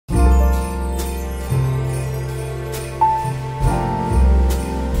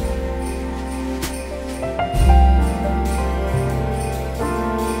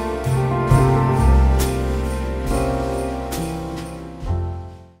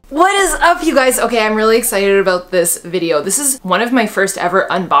What is up, you guys? Okay, I'm really excited about this video. This is one of my first ever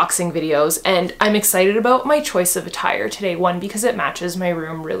unboxing videos, and I'm excited about my choice of attire today. One, because it matches my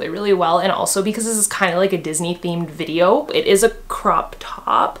room really, really well, and also because this is kind of like a Disney themed video. It is a crop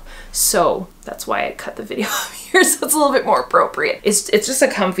top, so that's why I cut the video off here, so it's a little bit more appropriate. It's just a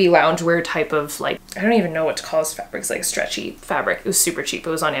comfy loungewear type of, like, I don't even know what to call this fabric. It's like a stretchy fabric. It was super cheap. It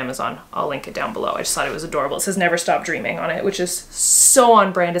was on Amazon. I'll link it down below. I just thought it was adorable. It says "Never Stop Dreaming" on it, which is so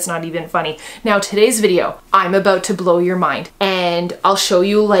on brand. It's not even funny. Now, today's video, I'm about to blow your mind, and I'll show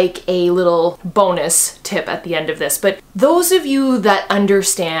you like a little bonus tip at the end of this. But those of you that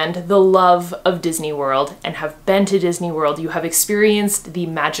understand the love of Disney World and have been to Disney World, you have experienced the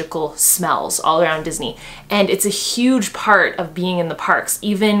magical smells all around Disney. And it's a huge part of being in the parks.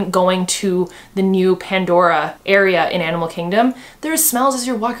 Even going to the new Pandora area in Animal Kingdom, there's smells as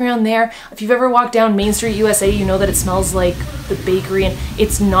you're walking around there. If you've ever walked down Main Street USA, you know that it smells like the bakery, and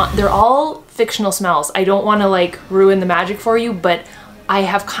it's not, they're all fictional smells. I don't want to like ruin the magic for you, but I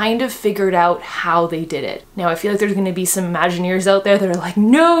have kind of figured out how they did it. Now, I feel like there's going to be some Imagineers out there that are like,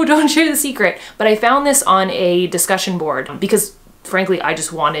 no, don't share the secret. But I found this on a discussion board because, frankly, I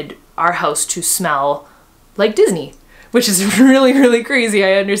just wanted our house to smell like Disney, which is really, really crazy.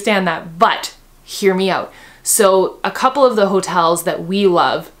 I understand that, but hear me out. So a couple of the hotels that we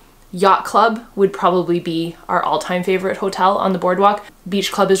love, Yacht Club would probably be our all-time favorite hotel on the boardwalk.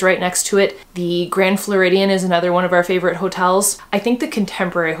 Beach Club is right next to it. The Grand Floridian is another one of our favorite hotels. I think the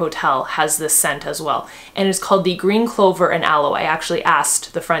Contemporary Hotel has this scent as well, and it's called the Green Clover and Aloe. I actually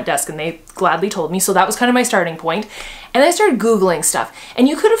asked the front desk and they gladly told me, so that was kind of my starting point. And I started Googling stuff. And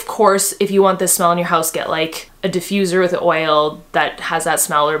you could, of course, if you want this smell in your house, get like a diffuser with oil that has that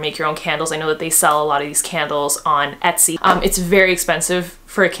smell, or make your own candles. I know that they sell a lot of these candles on Etsy. It's very expensive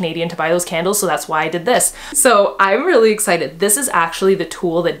for a Canadian to buy those candles, so that's why I did this. So I'm really excited. This is actually the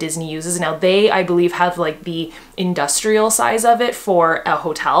tool that Disney uses. Now they, I believe, have like the industrial size of it for a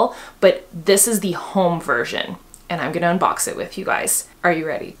hotel, but this is the home version, and I'm gonna unbox it with you guys. Are you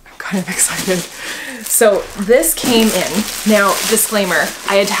ready? I'm kind of excited. So this came in. Now, disclaimer,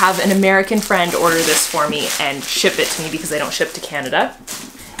 I had to have an American friend order this for me and ship it to me because I don't ship to Canada.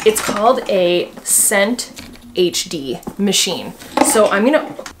 It's called a Scent HD machine. So I'm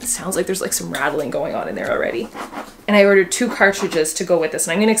gonna, it sounds like there's like some rattling going on in there already. And I ordered 2 cartridges to go with this,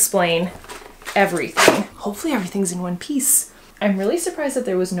 and I'm gonna explain everything. Hopefully everything's in one piece. I'm really surprised that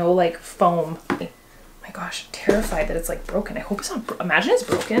there was no like foam. My gosh, I'm terrified that it's like broken. I hope it's not, imagine it's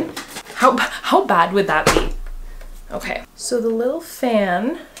broken. How bad would that be? Okay, so the little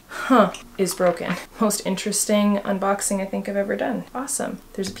fan, is broken. Most interesting unboxing I think I've ever done. Awesome.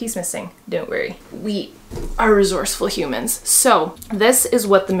 There's a piece missing. Don't worry. We are resourceful humans. So this is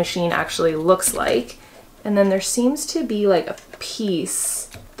what the machine actually looks like. And then there seems to be like a piece.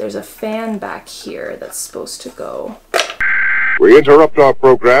 There's a fan back here that's supposed to go. We interrupt our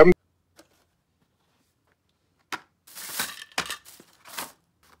program.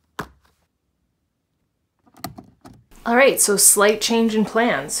 All right, so slight change in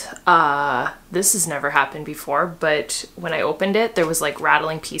plans. This has never happened before, but when I opened it, there was like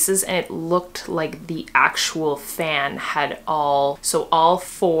rattling pieces, and it looked like the actual fan had all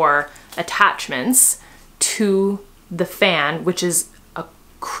 4 attachments to the fan, which is a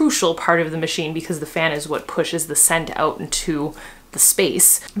crucial part of the machine because the fan is what pushes the scent out into the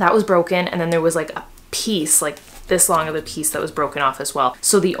space. That was broken, and then there was like a piece, like this long of a piece, that was broken off as well.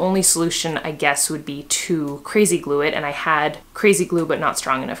 So the only solution, I guess, would be to crazy glue it, and I had crazy glue but not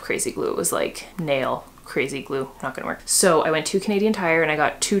strong enough crazy glue. It was like nail crazy glue, not gonna work. So I went to Canadian Tire and I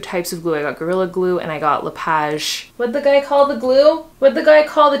got 2 types of glue. I got Gorilla Glue and I got Lepage. What'd the guy call the glue? What'd the guy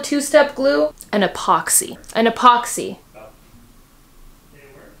call the 2-step glue? An epoxy. An epoxy. Oh. Did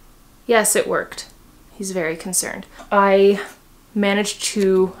it work? Yes, it worked. He's very concerned. I managed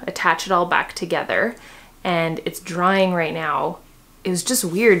to attach it all back together, and it's drying right now. It was just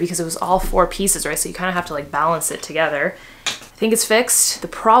weird because it was all 4 pieces, right? So you kind of have to like balance it together. I think it's fixed. The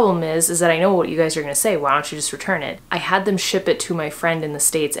problem is that I know what you guys are gonna say. Why don't you just return it? I had them ship it to my friend in the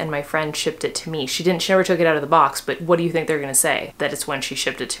States, and my friend shipped it to me. She never took it out of the box, but what do you think they're gonna say? That it's when she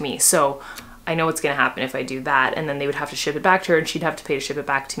shipped it to me. So I know what's gonna happen if I do that, and then they would have to ship it back to her and she'd have to pay to ship it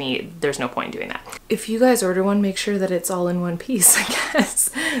back to me. There's no point in doing that. If you guys order one, make sure that it's all in one piece, I guess.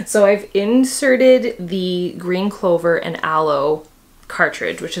 So I've inserted the Green Clover and Aloe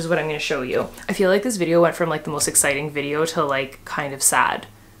cartridge, which is what I'm going to show you. I feel like this video went from like the most exciting video to like kind of sad,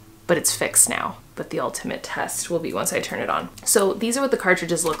 but it's fixed now. But the ultimate test will be once I turn it on. So these are what the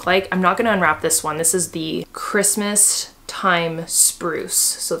cartridges look like. I'm not going to unwrap this one. This is the Christmas time spruce.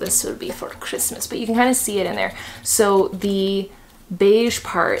 So this would be for Christmas, but you can kind of see it in there. So the beige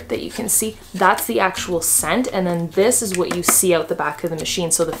part that you can see, that's the actual scent, and then this is what you see out the back of the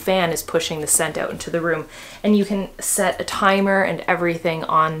machine. So the fan is pushing the scent out into the room, and you can set a timer and everything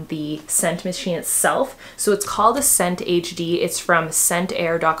on the scent machine itself. So it's called a Scent HD. It's from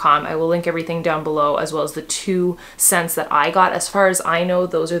scentair.com. I will link everything down below, as well as the 2 scents that I got. As far as I know,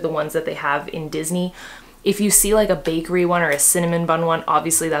 those are the ones that they have in Disney. If you see like a bakery one or a cinnamon bun one,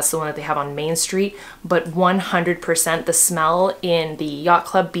 obviously that's the one that they have on Main Street, but 100% the smell in the Yacht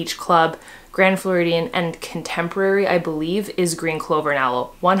Club, Beach Club, Grand Floridian, and Contemporary, I believe, is Green Clover and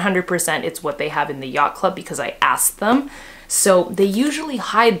Aloe. 100% it's what they have in the Yacht Club because I asked them. So they usually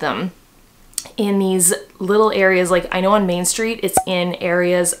hide them in these little areas. Like I know on Main Street, it's in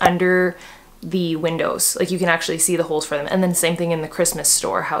areas under the windows, like you can actually see the holes for them. And then same thing in the Christmas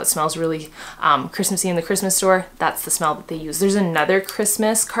store, how it smells really Christmassy in the Christmas store. That's the smell that they use. There's another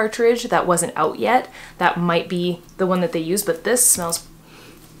Christmas cartridge that wasn't out yet that might be the one that they use, but this smells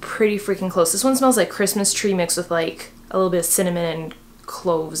pretty freaking close. This one smells like Christmas tree mixed with like a little bit of cinnamon and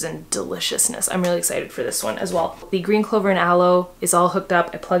cloves and deliciousness. I'm really excited for this one as well. The Green Clover and Aloe is all hooked up.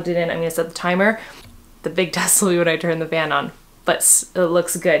 I plugged it in. I'm gonna set the timer. The big test will be when I turn the fan on, but it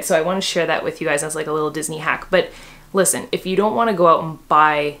looks good. So I want to share that with you guys as like a little Disney hack. But listen, if you don't want to go out and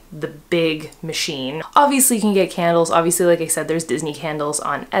buy the big machine, obviously you can get candles. Obviously, like I said, there's Disney candles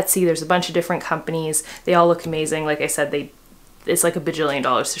on Etsy. There's a bunch of different companies. They all look amazing. Like I said, it's like $1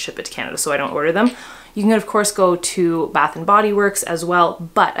 bajillion to ship it to Canada, so I don't order them. You can of course go to Bath and Body Works as well,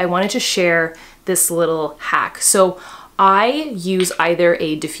 but I wanted to share this little hack. So I use either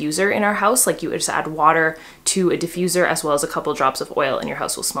a diffuser in our house, like you would just add water to a diffuser as well as a couple drops of oil and your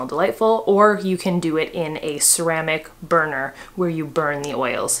house will smell delightful, or you can do it in a ceramic burner where you burn the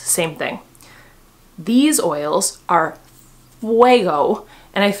oils, same thing. These oils are fuego,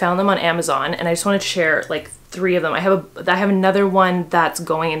 and I found them on Amazon, and I just wanted to share like 3 of them. I have another one that's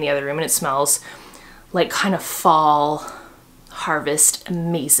going in the other room, and it smells like kind of fall harvest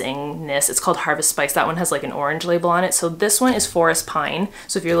amazingness. It's called Harvest Spice. That one has like an orange label on it. So this one is Forest Pine.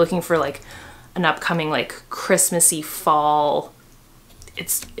 So if you're looking for like an upcoming like Christmassy fall,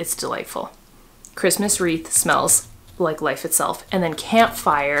 it's delightful. Christmas Wreath smells like life itself. And then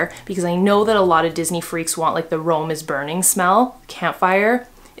Campfire, because I know that a lot of Disney freaks want like the Rome is burning smell. Campfire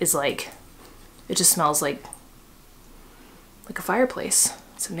is like, it just smells like a fireplace.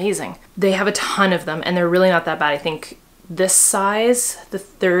 It's amazing. They have a ton of them and they're really not that bad. I think this size, the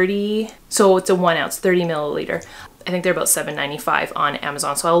 30, so it's a 1 ounce, 30 milliliter. I think they're about $7.95 on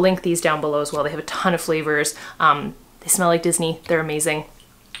Amazon. So I'll link these down below as well. They have a ton of flavors. They smell like Disney. They're amazing.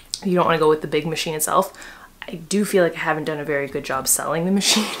 You don't want to go with the big machine itself. I do feel like I haven't done a very good job selling the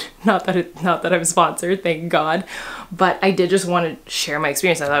machine. Not that I'm sponsored, thank God. But I did just want to share my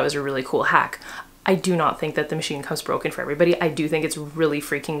experience. I thought it was a really cool hack. I do not think that the machine comes broken for everybody. I do think it's really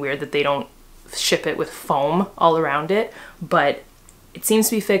freaking weird that they don't ship it with foam all around it, but it seems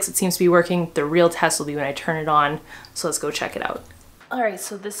to be fixed. It seems to be working. The real test will be when I turn it on. So let's go check it out. All right,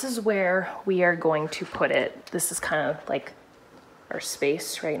 so this is where we are going to put it. This is kind of like our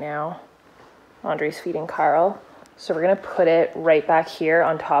space right now. Andre's feeding Carl. So we're gonna put it right back here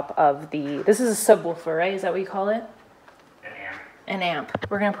on top of this is a subwoofer, right? Is that what you call it? An amp. An amp.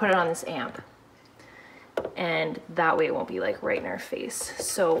 We're gonna put it on this amp. And that way it won't be like right in our face.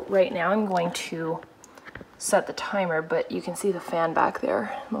 So right now I'm going to set the timer, but you can see the fan back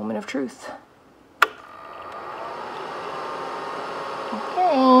there. Moment of truth.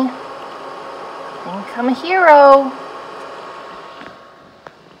 Okay. Then come a hero.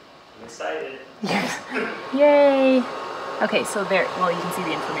 I'm excited. Yay. Okay, so there, well, you can see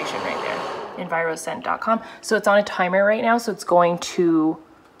the information right there. Enviroscent.com. So it's on a timer right now, so it's going to,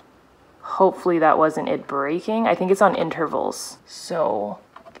 hopefully that wasn't it breaking. I think it's on intervals. So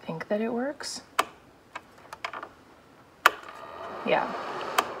I think that it works. Yeah.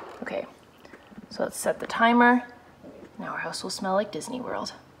 Okay. So let's set the timer. Now our house will smell like Disney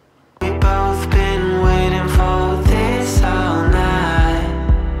World. We've both been waiting for